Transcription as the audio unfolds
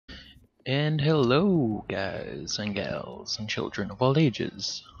And hello, guys and gals and children of all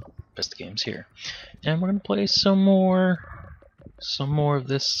ages. Best Games here, and we're gonna play some more of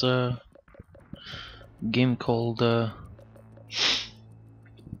this game called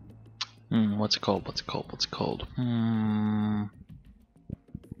what's it called?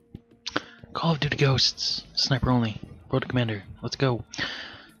 Call of Duty Ghosts, sniper only, Road to Commander. Let's go.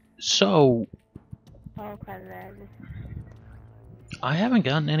 So I haven't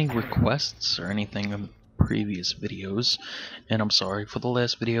gotten any requests or anything in previous videos, and I'm sorry for the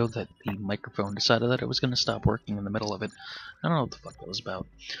last video that the microphone decided that it was going to stop working in the middle of it. I don't know what the fuck that was about.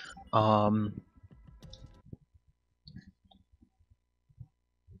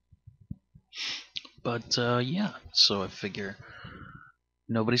 Yeah, so I figure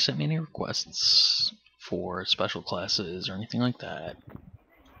nobody sent me any requests for special classes or anything like that.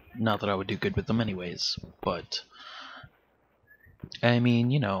 Not that I would do good with them anyways, but I mean,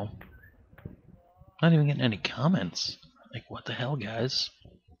 not even getting any comments. Like, what the hell, guys?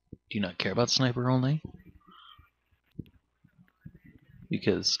 Do you not care about sniper only?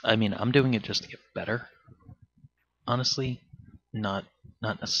 Because, I mean, I'm doing it just to get better. Honestly, not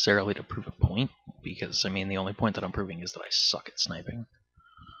necessarily to prove a point, because, I mean, the only point that I'm proving is that I suck at sniping.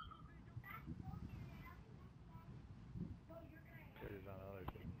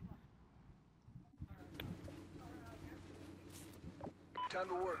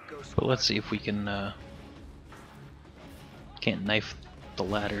 But let's see if we can, can't knife the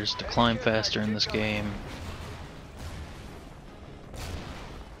ladders to climb faster in this game.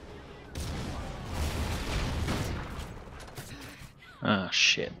 Ah,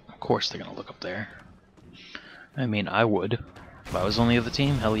 shit. Of course they're gonna look up there. I mean, I would. If I was on the other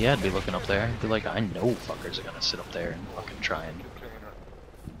team, hell yeah, I'd be looking up there. I'd be like, I know fuckers are gonna sit up there and fucking try and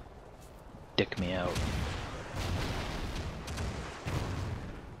dick me out.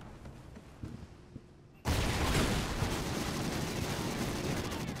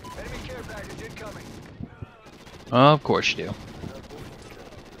 Enemy care package incoming. Of course you do.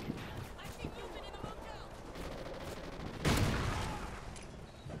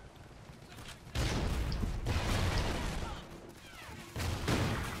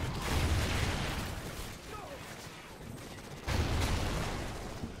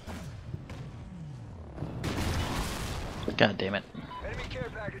 God damn it. Enemy care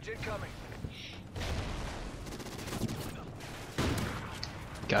package incoming.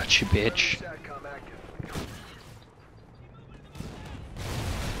 Got you, bitch. SATCOM active.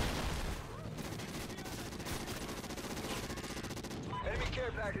 Enemy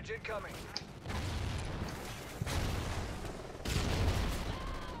care package incoming.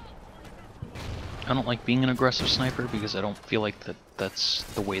 I don't like being an aggressive sniper because I don't feel like that's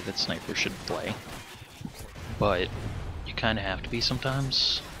the way that snipers should play. But you kind of have to be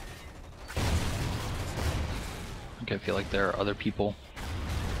sometimes. Like, I feel like there are other people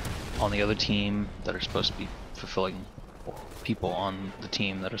on the other team that are supposed to be fulfilling, or people on the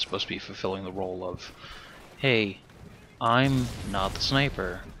team that are supposed to be fulfilling the role of, hey, I'm not the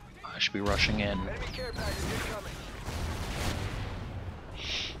sniper, I should be rushing in. Enemy care package incoming.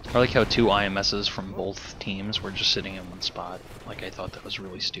 I like how two IMSs from both teams were just sitting in one spot. Like, I thought that was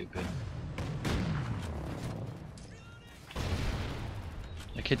really stupid.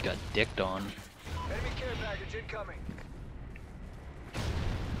 That kid got dicked on. Enemy care package incoming.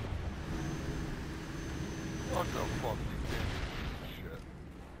 What the fuck, you bitch? Shit.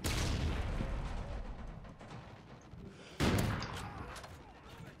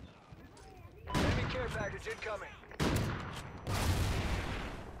 Enemy care package incoming.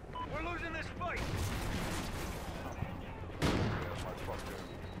 We're losing this fight. Yeah, my fucking...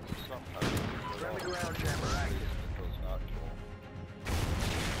 Something Friendly ground jammer active. does not kill.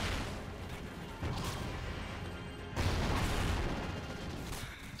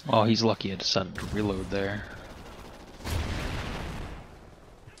 Oh, he's lucky I decided to reload there.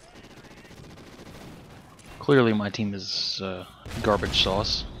 Clearly my team is garbage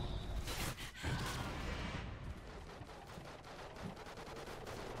sauce.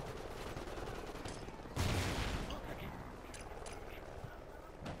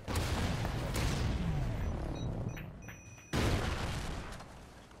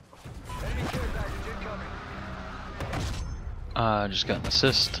 Enemy care package incoming. Just got an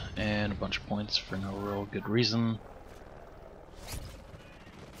assist and a bunch of points for no real good reason.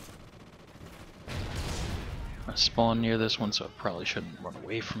 I spawned near this one, so I probably shouldn't run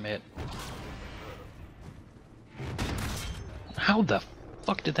away from it. How the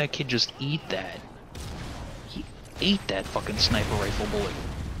fuck did that kid just eat that? He ate that fucking sniper rifle bullet.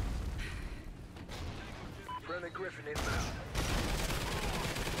 Friendly Griffin inbound.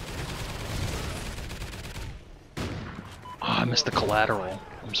 I missed the collateral.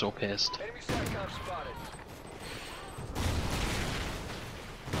 I'm so pissed. Enemy SATCOM spotted.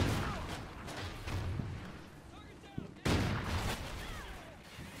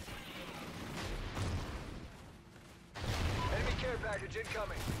 Enemy care package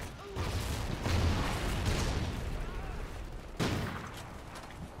incoming.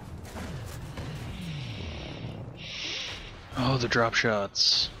 Oh, the drop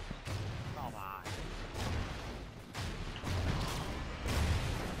shots. Come on.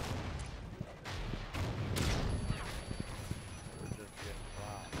 We're just getting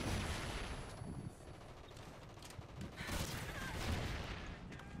clowned.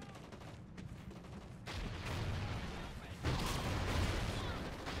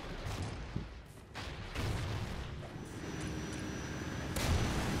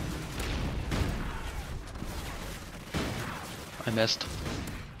 I missed.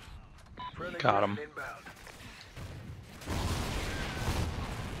 Friendly Got him. inbound.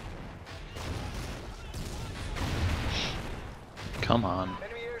 Come on.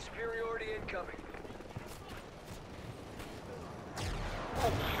 Enemy air superiority incoming.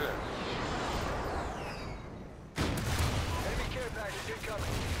 Oh shit. Enemy care package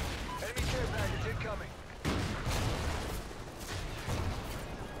incoming. Enemy care package incoming.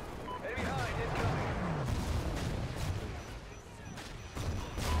 Enemy hind incoming.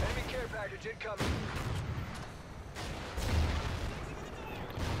 Enemy care package incoming.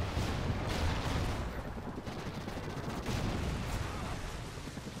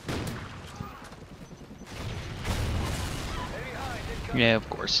 Enemy hind incoming. Yeah, of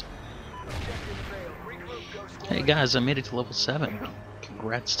course. Objective failed. Regroup, go squad. Hey guys, I made it to level 7.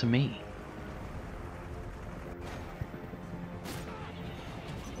 Congrats to me.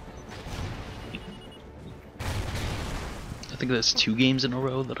 I think that's 2 games in a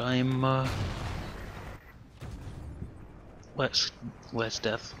row that I'm less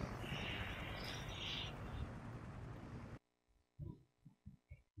death.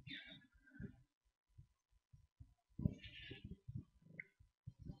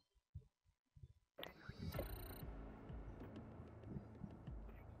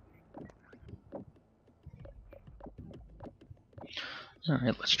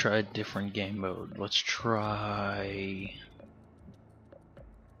 Alright, let's try a different game mode. Let's try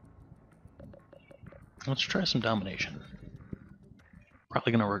some domination.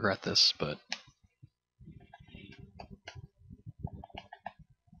 Probably gonna regret this, but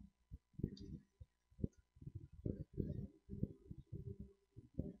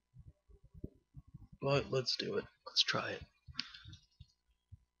let's do it. Let's try it.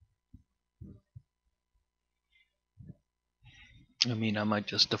 I mean, I might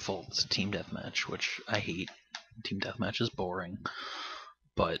just default to team deathmatch, which I hate. Team deathmatch is boring,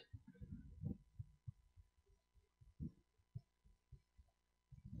 but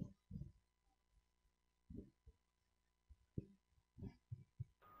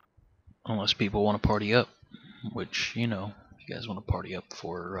unless people want to party up, which, you know, if you guys want to party up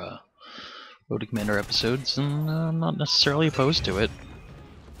for Road to Commander episodes, and I'm not necessarily opposed to it.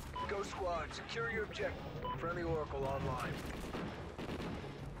 Go squad, secure your objective. Friendly Oracle online.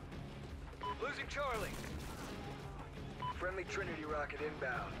 Losing Charlie. Friendly Trinity rocket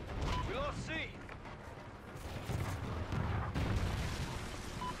inbound. We lost C.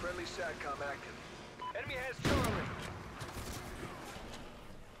 Friendly SATCOM active. Enemy has Charlie.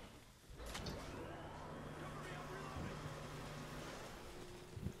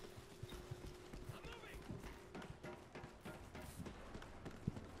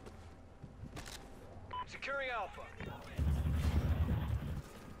 Securing Alpha.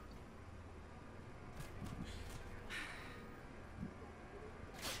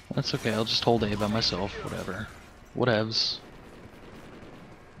 That's okay, I'll just hold A by myself, whatever. Whatevs.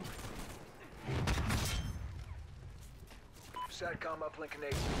 SATCOM uplink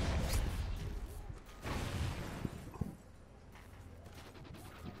enabled.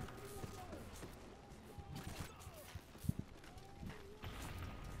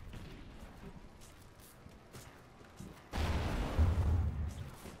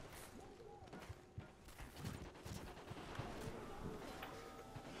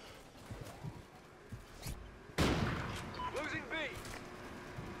 Losing B.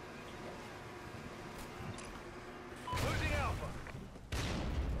 Losing Alpha.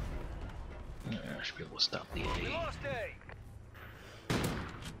 I should be able to stop the We A. lost A.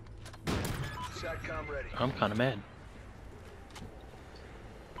 SATCOM ready. I'm kinda mad.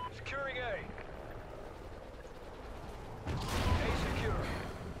 Securing A. A secure.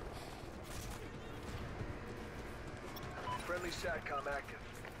 Friendly SATCOM active.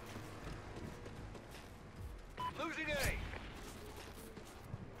 Losing A.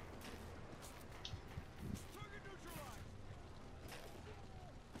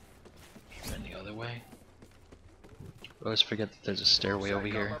 I always forget that there's a stairway over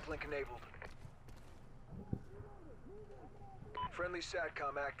SATCOM here. uplink enabled. Friendly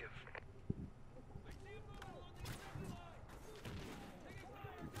SATCOM active.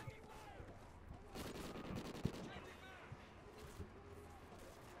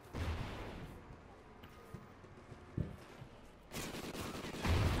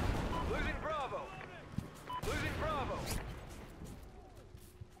 Losing Bravo. Losing Bravo.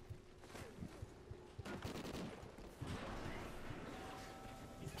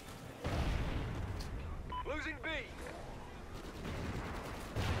 Losing B.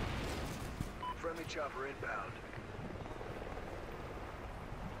 Friendly chopper inbound.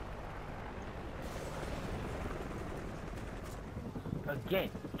 Again,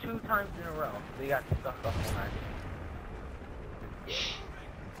 2 times in a row, they got stuck up on that.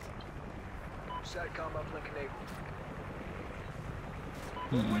 SATCOM uplink enabled.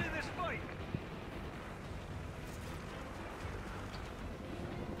 Hmm. We're winning this fight.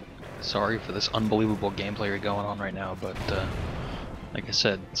 Sorry for this unbelievable gameplay you're going on right now, but like I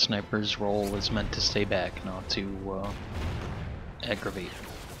said, Sniper's role is meant to stay back, not to aggravate.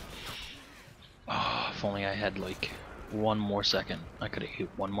 Oh, if only I had like 1 more second, I could have hit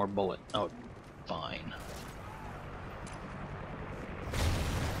 1 more bullet. Oh, fine.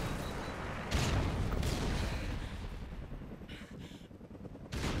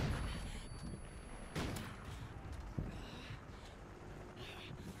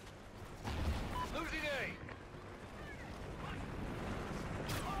 Losing A.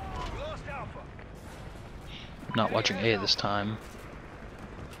 We lost Alpha. Not watching A this time.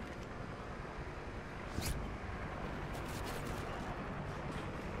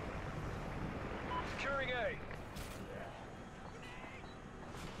 Securing A.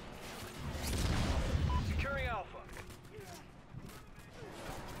 Securing Alpha.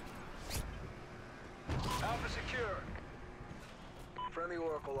 Alpha secure. Friendly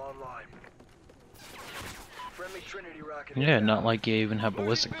Oracle online. Friendly Trinity rocket. Yeah, inbound. not like you even have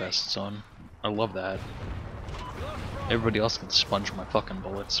ballistic vests on. I love that. We lost Bravo. Everybody else can sponge my fucking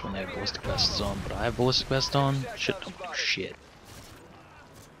bullets when they have ballistic vests on, but I have ballistic vest on? Shit don't do shit.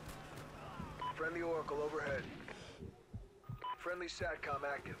 Friendly Oracle overhead. Friendly SATCOM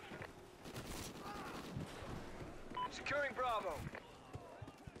active. Securing Bravo.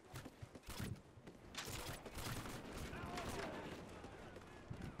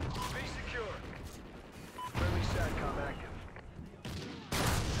 Be secure. Friendly SATCOM active.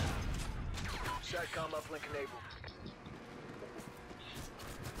 SATCOM uplink enabled.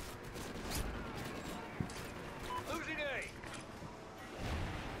 Losing A.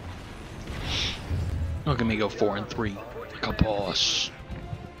 Look at me go 4 and 3, like a boss.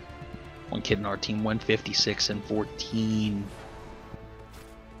 One kid in our team went 56 and 14.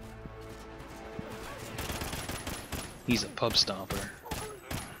 He's a pub stomper.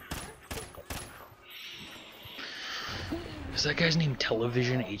 Is that guy's name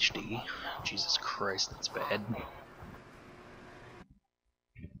Television HD? Jesus Christ, that's bad.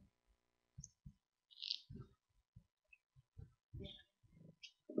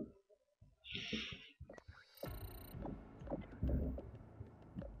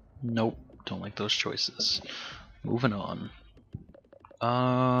 Nope, don't like those choices. Moving on.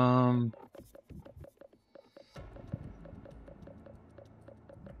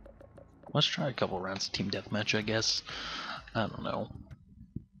 Let's try a couple rounds of team deathmatch, I guess. I don't know.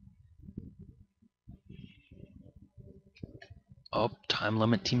 Oh, time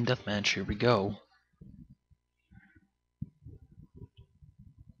limit team deathmatch, here we go.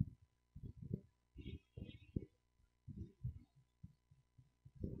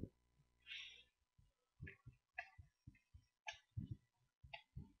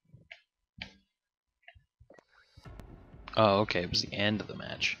 Oh, okay, it was the end of the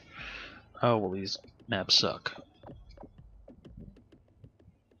match. Oh, well, these maps suck.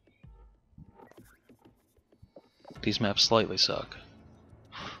 These maps slightly suck.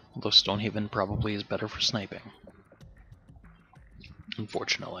 Although Stonehaven probably is better for sniping.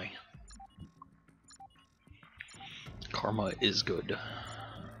 Unfortunately. Karma is good.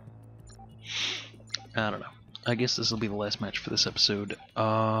 I don't know. I guess this will be the last match for this episode.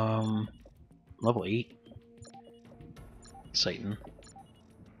 Level 8. Satan.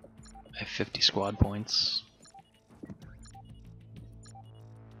 I have 50 squad points.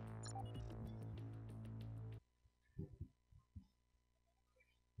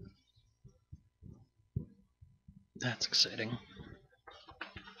 That's exciting.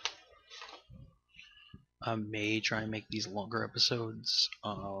 I may try and make these longer episodes,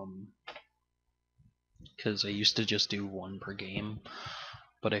 because I used to just do 1 per game,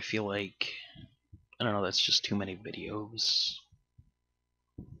 but I feel like I don't know, that's just too many videos.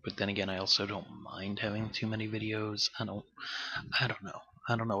 But then again, I also don't mind having too many videos. I don't know.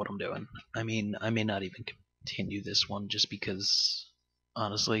 I don't know what I'm doing. I mean, I may not even continue this one just because,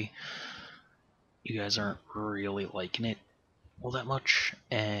 honestly, you guys aren't really liking it all that much,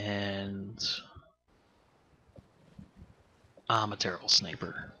 and I'm a terrible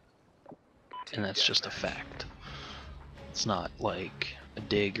sniper, and that's just a fact. It's not like a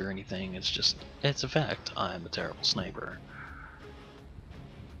dig or anything, it's a fact. I'm a terrible sniper.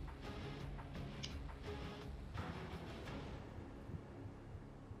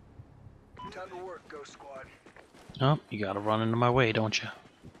 Time to work, Ghost Squad. Oh, you gotta run into my way, don't you?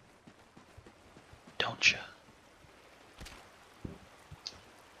 Don't you?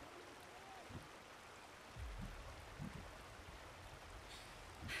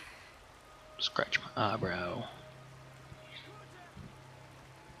 Scratch my eyebrow.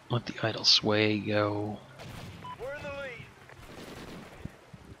 Let the idle sway go. We're in the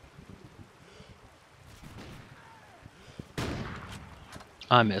lead.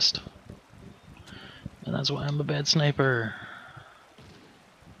 I missed. And that's why I'm a bad sniper.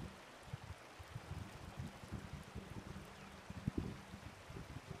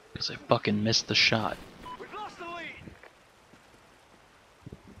 Because I fucking missed the shot. We've lost the lead.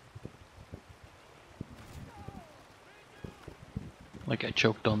 Like I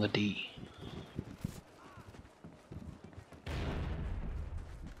choked on the D.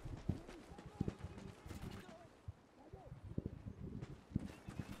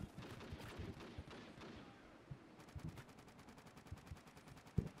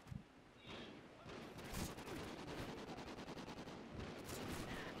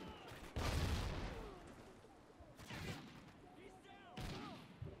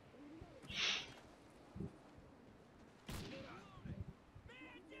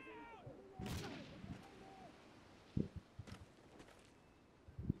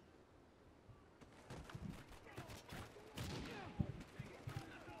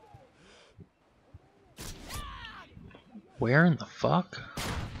 Where in the fuck?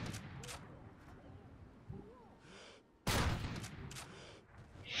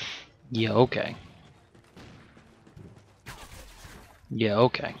 Yeah, okay. Yeah,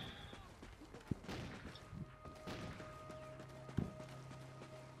 okay.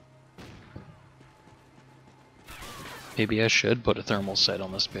 Maybe I should put a thermal sight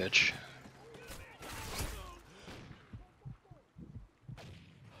on this bitch.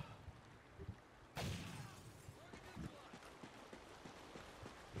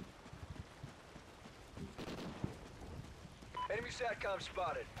 Enemy SATCOM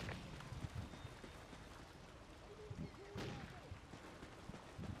spotted.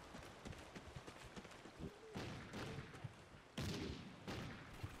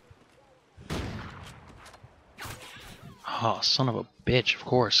 Oh, son of a bitch, of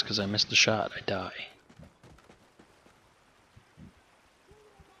course, because I missed the shot, I die.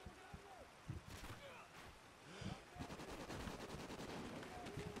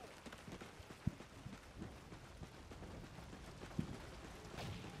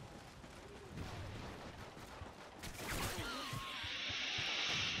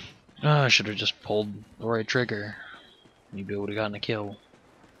 Oh, I should have just pulled the right trigger. Maybe I would have gotten a kill.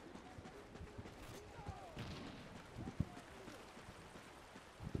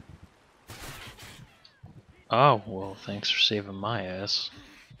 Oh, well, thanks for saving my ass.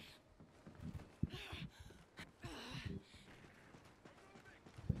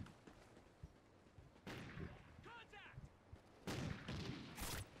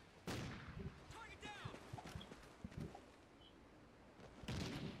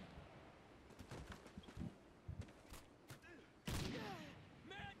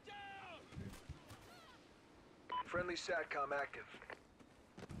 Friendly SATCOM active.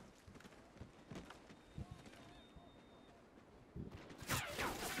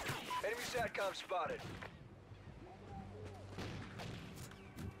 Enemy SATCOM spotted.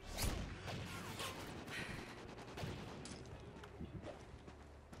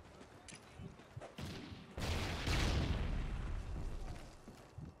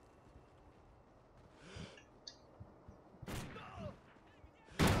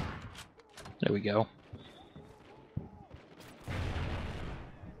 There we go.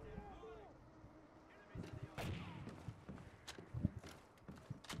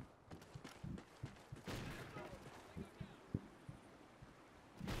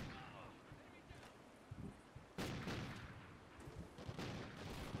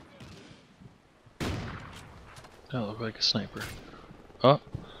 That looked like a sniper. Oh.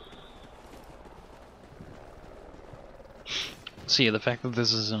 See, the fact that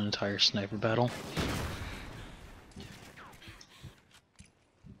this is an entire sniper battle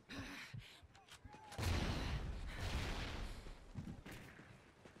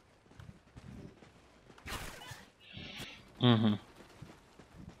Mm-hmm.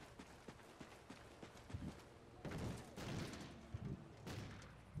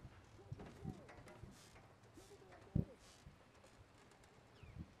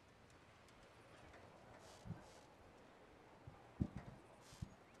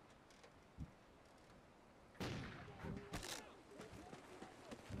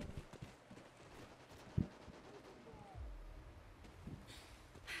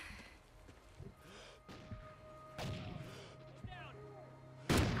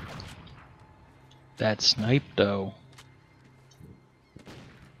 That snipe though.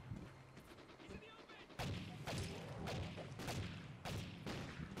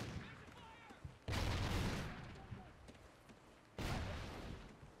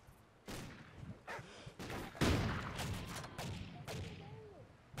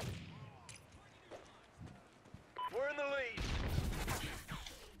 We're in the lead.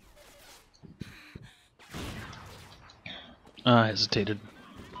 I hesitated.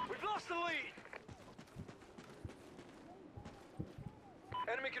 We've lost the lead.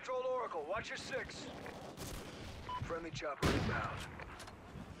 Enemy controlled Oracle. Watch your 6. Friendly chopper inbound.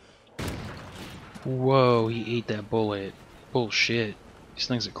 Whoa, he ate that bullet. Bullshit. These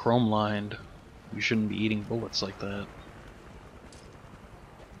things are chrome lined. You shouldn't be eating bullets like that.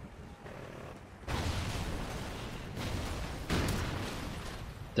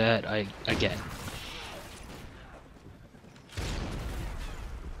 That I get.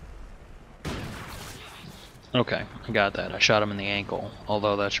 Okay, I got that. I shot him in the ankle,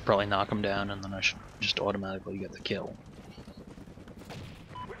 although that should probably knock him down, and then I should just automatically get the kill.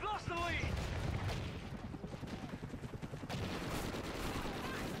 We've lost the lead.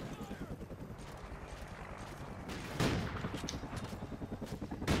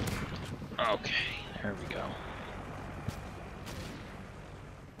 Okay, there we go.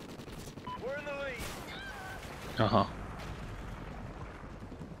 We're in the lead. Uh-huh.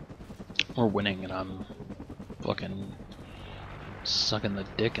 We're winning, and I'm fucking sucking the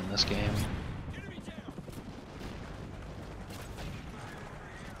dick in this game.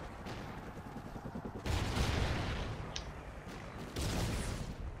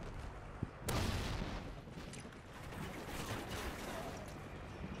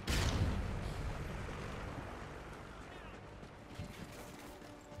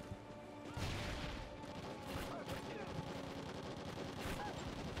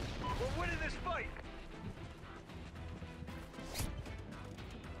 We're winning this fight.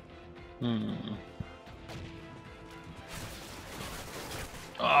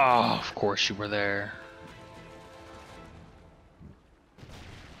 Oh, of course you were there.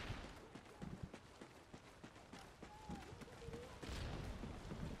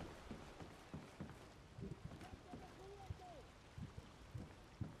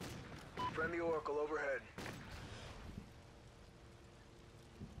 Friendly Oracle overhead.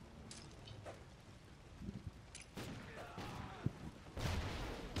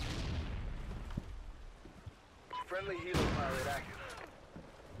 Friendly helo pilot active.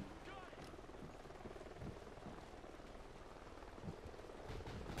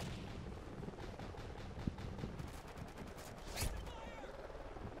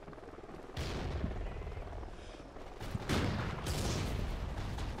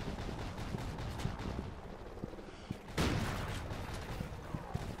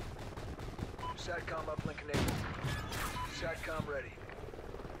 SATCOM uplink enabled. SATCOM ready.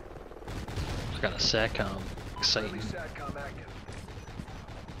 I got a SATCOM. Friendly Exciting. SATCOM active.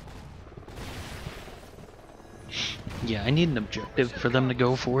 Yeah, I need an objective for them to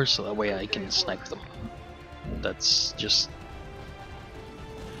go for, so that way I can snipe them. That's just...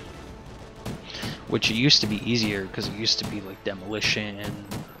 Which it used to be easier, because it used to be like demolition,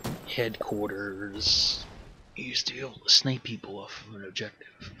 headquarters. You used to be able to snipe people off of an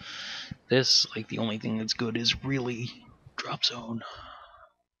objective. This, like, the only thing that's good is really drop zone.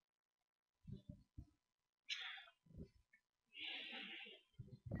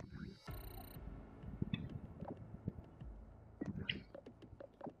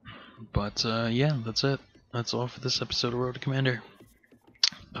 But yeah, that's it. That's all for this episode of Road to Commander.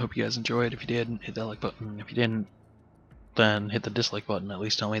 I hope you guys enjoyed. If you did, hit that like button. If you didn't, then hit the dislike button. At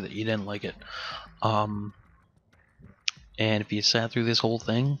least tell me that you didn't like it. And if you sat through this whole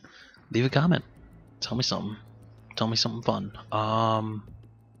thing, leave a comment. Tell me something. Tell me something fun.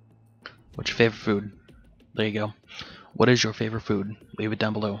 What's your favorite food? There you go. What is your favorite food? Leave it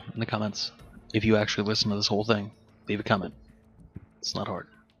down below in the comments. If you actually listen to this whole thing, leave a comment. It's not hard.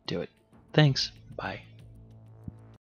 Do it. Thanks. Bye.